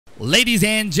Ladies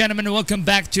and gentlemen, welcome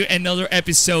back to another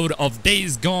episode of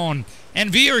Days Gone.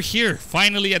 And we are here,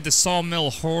 finally at the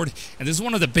SAWMILL Horde. And this is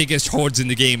one of the biggest hordes in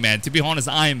the game, man. To be honest,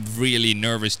 I am really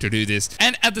nervous to do this.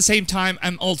 And at the same time,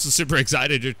 I'm also super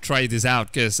excited to try this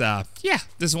out. Because, yeah,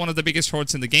 this is one of the biggest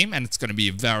hordes in the game. And it's going to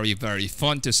be very, very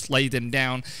fun to slay them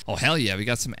down. Oh, hell yeah, we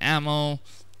got some ammo.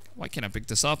 Why can't I pick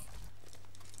this up?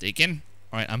 Taken.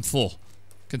 Alright, I'm full.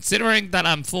 Considering that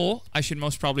I'm full, I should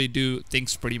most probably do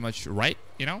things pretty much right,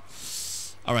 you know?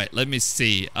 Alright, let me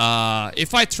see.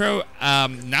 If I throw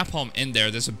napalm in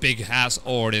there, there's a big ass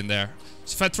horde in there.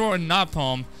 So if I throw a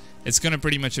napalm, it's gonna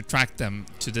pretty much attract them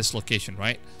to this location,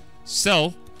 right?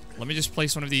 So, let me just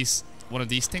place one of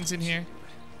these things in here.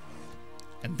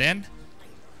 And then...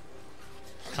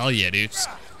 hell yeah, dudes.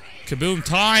 Kaboom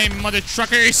time, mother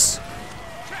truckers!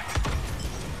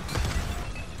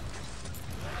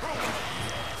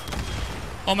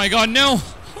 Oh my god, no!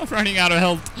 I'm running out of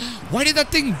health. Why did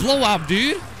that thing blow up,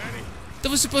 dude? That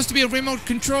was supposed to be a remote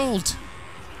controlled.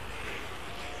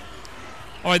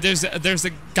 Alright, there's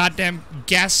a goddamn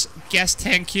gas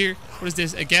tank here. What is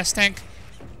this? A gas tank?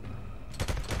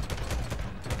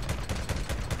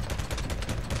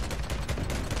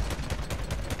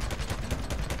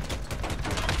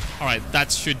 Alright,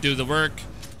 that should do the work.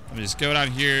 Let me just go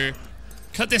down here.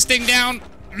 Cut this thing down.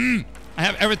 I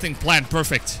have everything planned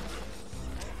perfect.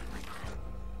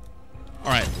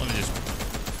 Alright, let me just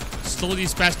slow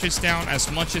these bastards down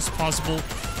as much as possible.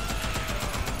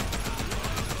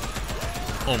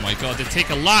 Oh my god, they take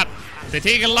a lot. They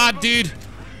take a lot, dude.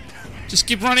 Just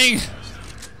keep running.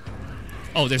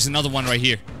 Oh, there's another one right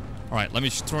here. Alright, let me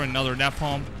just throw another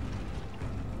napalm.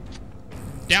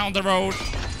 Down the road.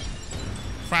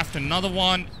 Craft another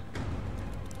one.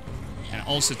 And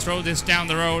also throw this down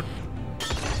the road.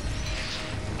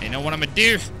 You know what I'm gonna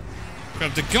do?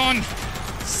 Grab the gun.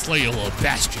 Slay you little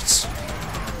bastards.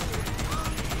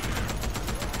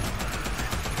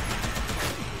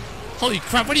 Holy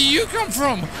crap, where do you come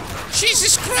from?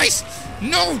 Jesus Christ!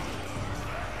 No!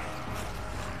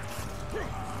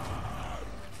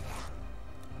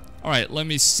 Alright, let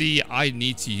me see. I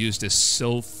need to use this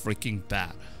so freaking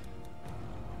bad.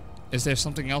 Is there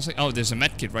something else? Oh, there's a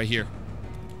medkit right here.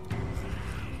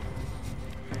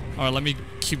 Alright, let me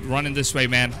keep running this way,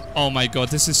 man. Oh my god,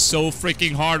 this is so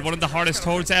freaking hard. One of the hardest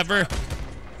hordes ever.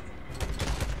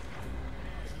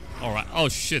 Alright, oh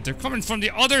shit, they're coming from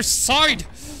the other side.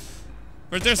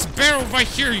 But there's a barrel right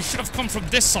here. You should have come from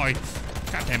this side.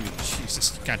 Goddamn,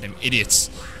 Jesus, goddamn idiots.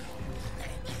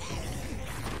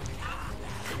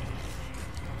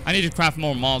 I need to craft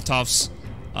more Molotovs.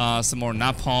 Some more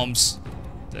napalms.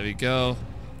 There we go.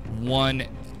 1,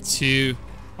 2...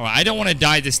 Alright, I don't want to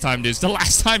die this time, dudes. The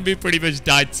last time we pretty much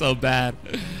died so bad.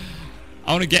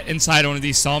 I want to get inside one of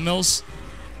these sawmills.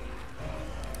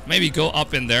 Maybe go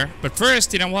up in there. But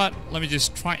first, you know what? Let me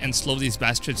just try and slow these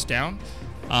bastards down.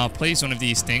 Place one of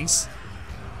these things.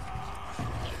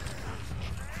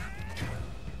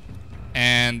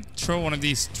 And throw one of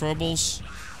these throwables.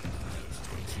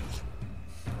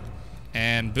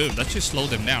 And boom, that should slow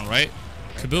them down, right?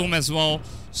 Kaboom as well.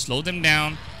 Slow them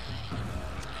down.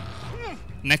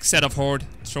 Next set of horde,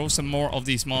 throw some more of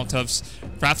these Molotovs,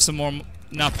 craft some more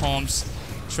napalms,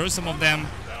 throw some of them.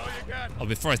 Oh,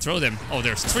 before I throw them, oh,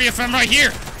 there's 3 of them right here,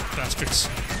 bastards.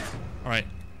 All right,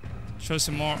 throw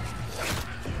some more.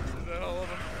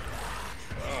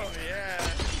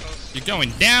 You're going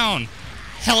down.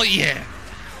 Hell yeah.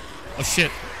 Oh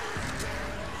shit.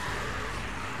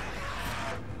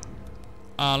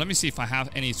 Let me see if I have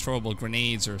any throwable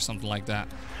grenades or something like that.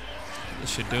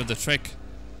 This should do the trick.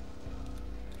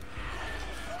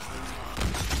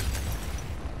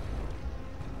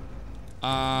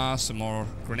 Some more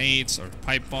grenades or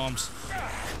pipe bombs.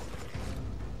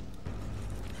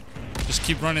 Just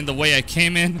keep running the way I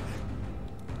came in.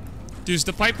 Dude,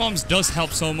 the pipe bombs does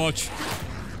help so much.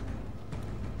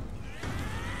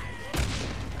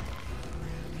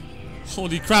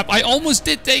 Holy crap, I almost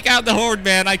did take out the horde,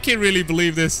 man. I can't really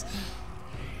believe this.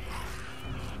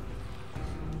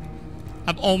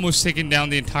 I've almost taken down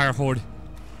the entire horde.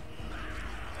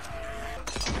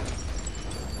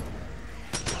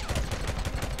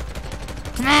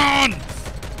 Come on!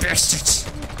 Bastards!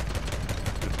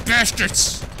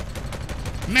 Bastards!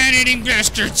 Man-eating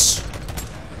bastards!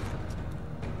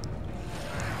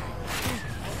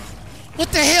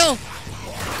 What the hell?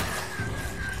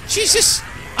 Jesus!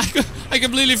 I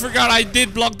completely forgot I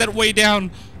did block that way down.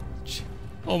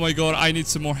 Oh my god, I need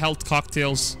some more health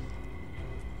cocktails.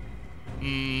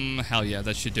 Hell yeah,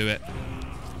 that should do it.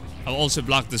 I'll also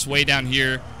block this way down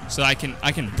here so I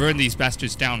can burn these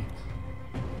bastards down.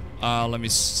 Let me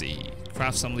see.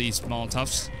 Craft some of these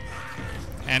Molotovs.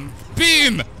 And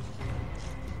beam!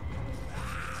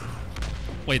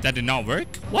 Wait, that did not work?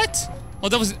 What? Oh,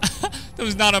 that was that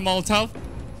was not a Molotov.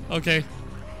 Okay.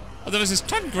 Oh, that was a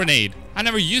stun grenade. I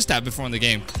never used that before in the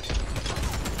game.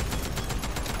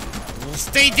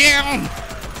 Stay down!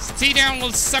 Stay down,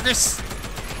 little suckers!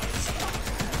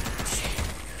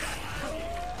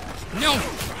 No!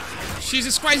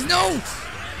 Jesus Christ, no!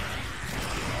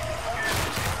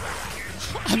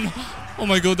 Oh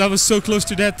my god, that was so close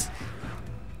to death.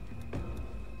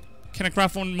 Can I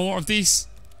craft one more of these?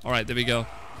 Alright, there we go.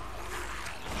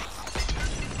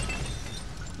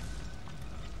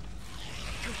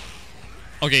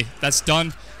 Okay, that's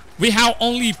done. We have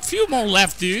only a few more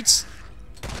left, dudes.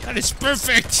 That is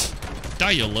perfect.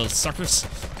 Die, you little suckers.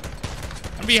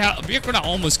 And we're gonna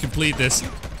almost complete this.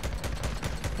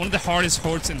 One of the hardest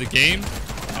hordes in the game.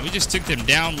 And we just took them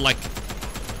down like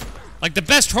the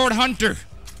best horde hunter.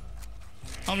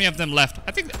 How many of them left?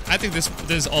 I think this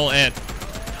is all it.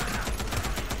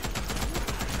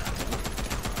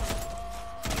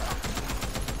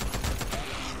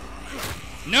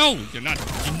 No, you're not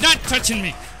touching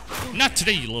me. Not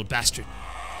today, you little bastard.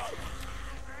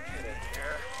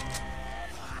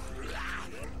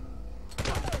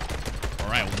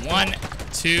 Alright, 1,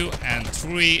 2, and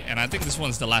 3, and I think this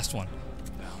one's the last one.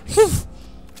 Whew.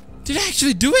 Did I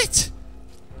actually do it?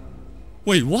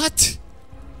 Wait, what?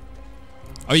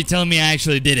 Are you telling me I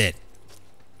actually did it?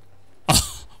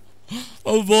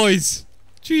 Oh, boys.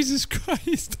 Jesus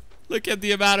Christ. Look at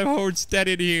the amount of hordes dead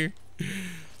in here.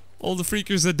 All the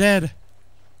freakers are dead.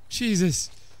 Jesus.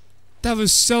 That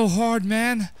was so hard,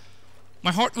 man.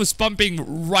 My heart was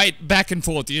pumping right back and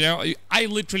forth, you know? I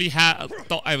literally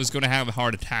thought I was going to have a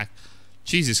heart attack.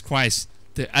 Jesus Christ.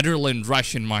 The adrenaline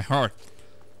rush in my heart.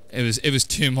 It was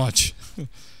too much.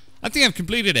 I think I've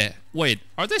completed it. Wait,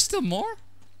 are there still more?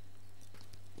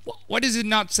 Why does it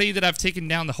not say that I've taken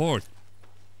down the horde?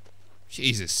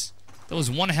 Jesus. That was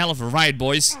one hell of a ride,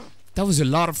 boys. That was a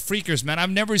lot of freakers, man. I've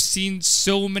never seen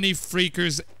so many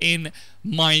freakers in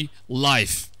my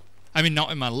life. I mean,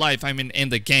 not in my life. I mean, in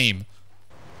the game.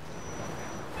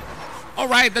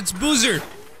 Alright, that's Boozer.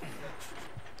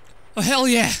 Oh, hell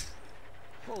yeah.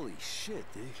 Holy shit,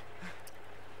 dude.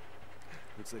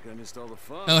 Looks like I missed all the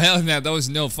fun. Oh, hell no. That was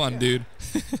no fun, dude.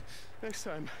 Next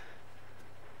time,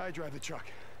 I drive the truck.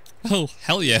 Oh,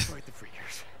 hell yeah. Fight the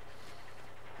freakers.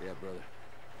 Yeah, brother.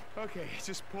 Okay,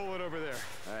 just pull it over there.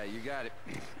 Alright, you got it.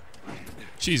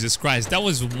 Jesus Christ. That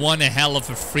was one hell of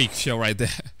a freak show right there.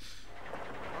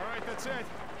 Alright, that's it.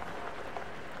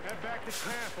 Head back to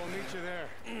camp. I'll meet you there.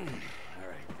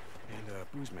 Alright. And,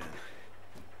 Booze Man.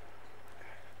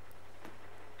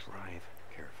 Drive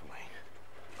carefully.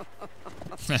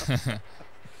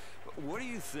 What do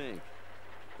you think?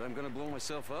 That I'm gonna blow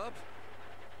myself up?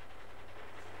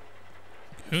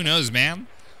 Who knows, man?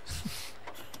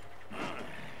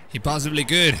 He possibly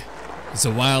could. He's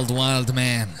a wild, wild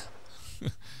man.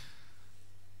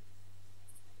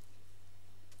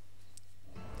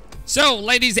 So,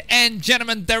 ladies and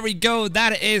gentlemen, there we go.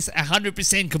 That is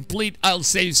 100% complete. I'll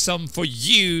save some for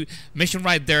you. Mission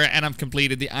right there, and I've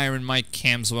completed the Iron Mike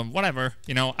Camps. Whatever,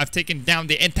 you know, I've taken down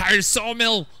the entire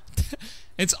sawmill.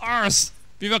 It's ours.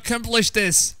 We've accomplished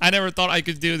this. I never thought I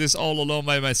could do this all alone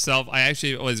by myself. I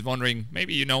actually was wondering,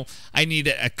 maybe, you know, I need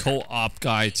a co-op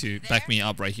guy to back me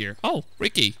up right here. Oh,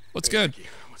 Ricky, what's good? Ricky,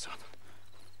 what's up?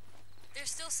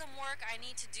 There's still some work I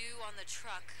need to do on the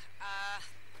truck.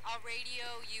 I'll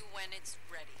radio you when it's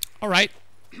ready. All right.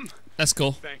 That's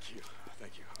cool. Thank you.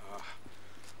 Thank you.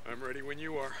 I'm ready when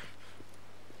you are.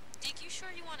 Dick, you sure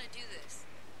you want to do this?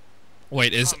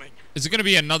 Wait, is it going to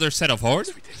be another set of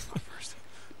hordes? We take them out first.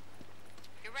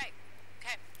 You're right.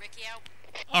 Okay, Ricky out.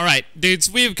 Alright,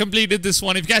 dudes, we've completed this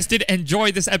one. If you guys did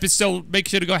enjoy this episode, make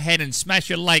sure to go ahead and smash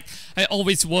your like. I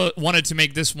always wanted to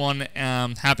make this one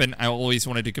happen. I always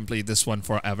wanted to complete this one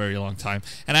for a very long time.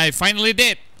 And I finally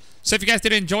did. So if you guys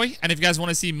did enjoy, and if you guys want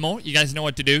to see more, you guys know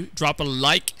what to do. Drop a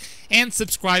like and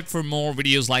subscribe for more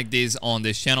videos like this on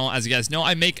this channel. As you guys know,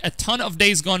 I make a ton of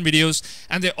Days Gone videos,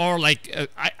 and there are like,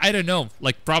 I don't know,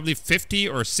 like probably 50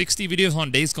 or 60 videos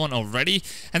on Days Gone already.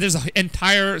 And there's an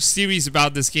entire series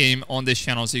about this game on this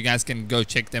channel, so you guys can go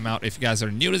check them out if you guys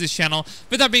are new to this channel.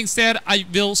 With that being said, I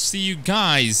will see you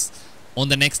guys on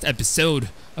the next episode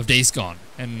of Days Gone.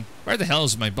 And where the hell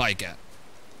is my bike at?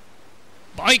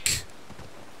 Bike?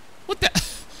 What the?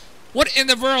 What in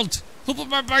the world? Who put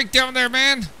my bike down there,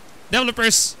 man?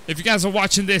 Developers, if you guys are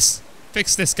watching this,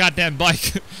 fix this goddamn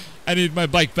bike. I need my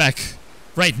bike back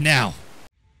right now.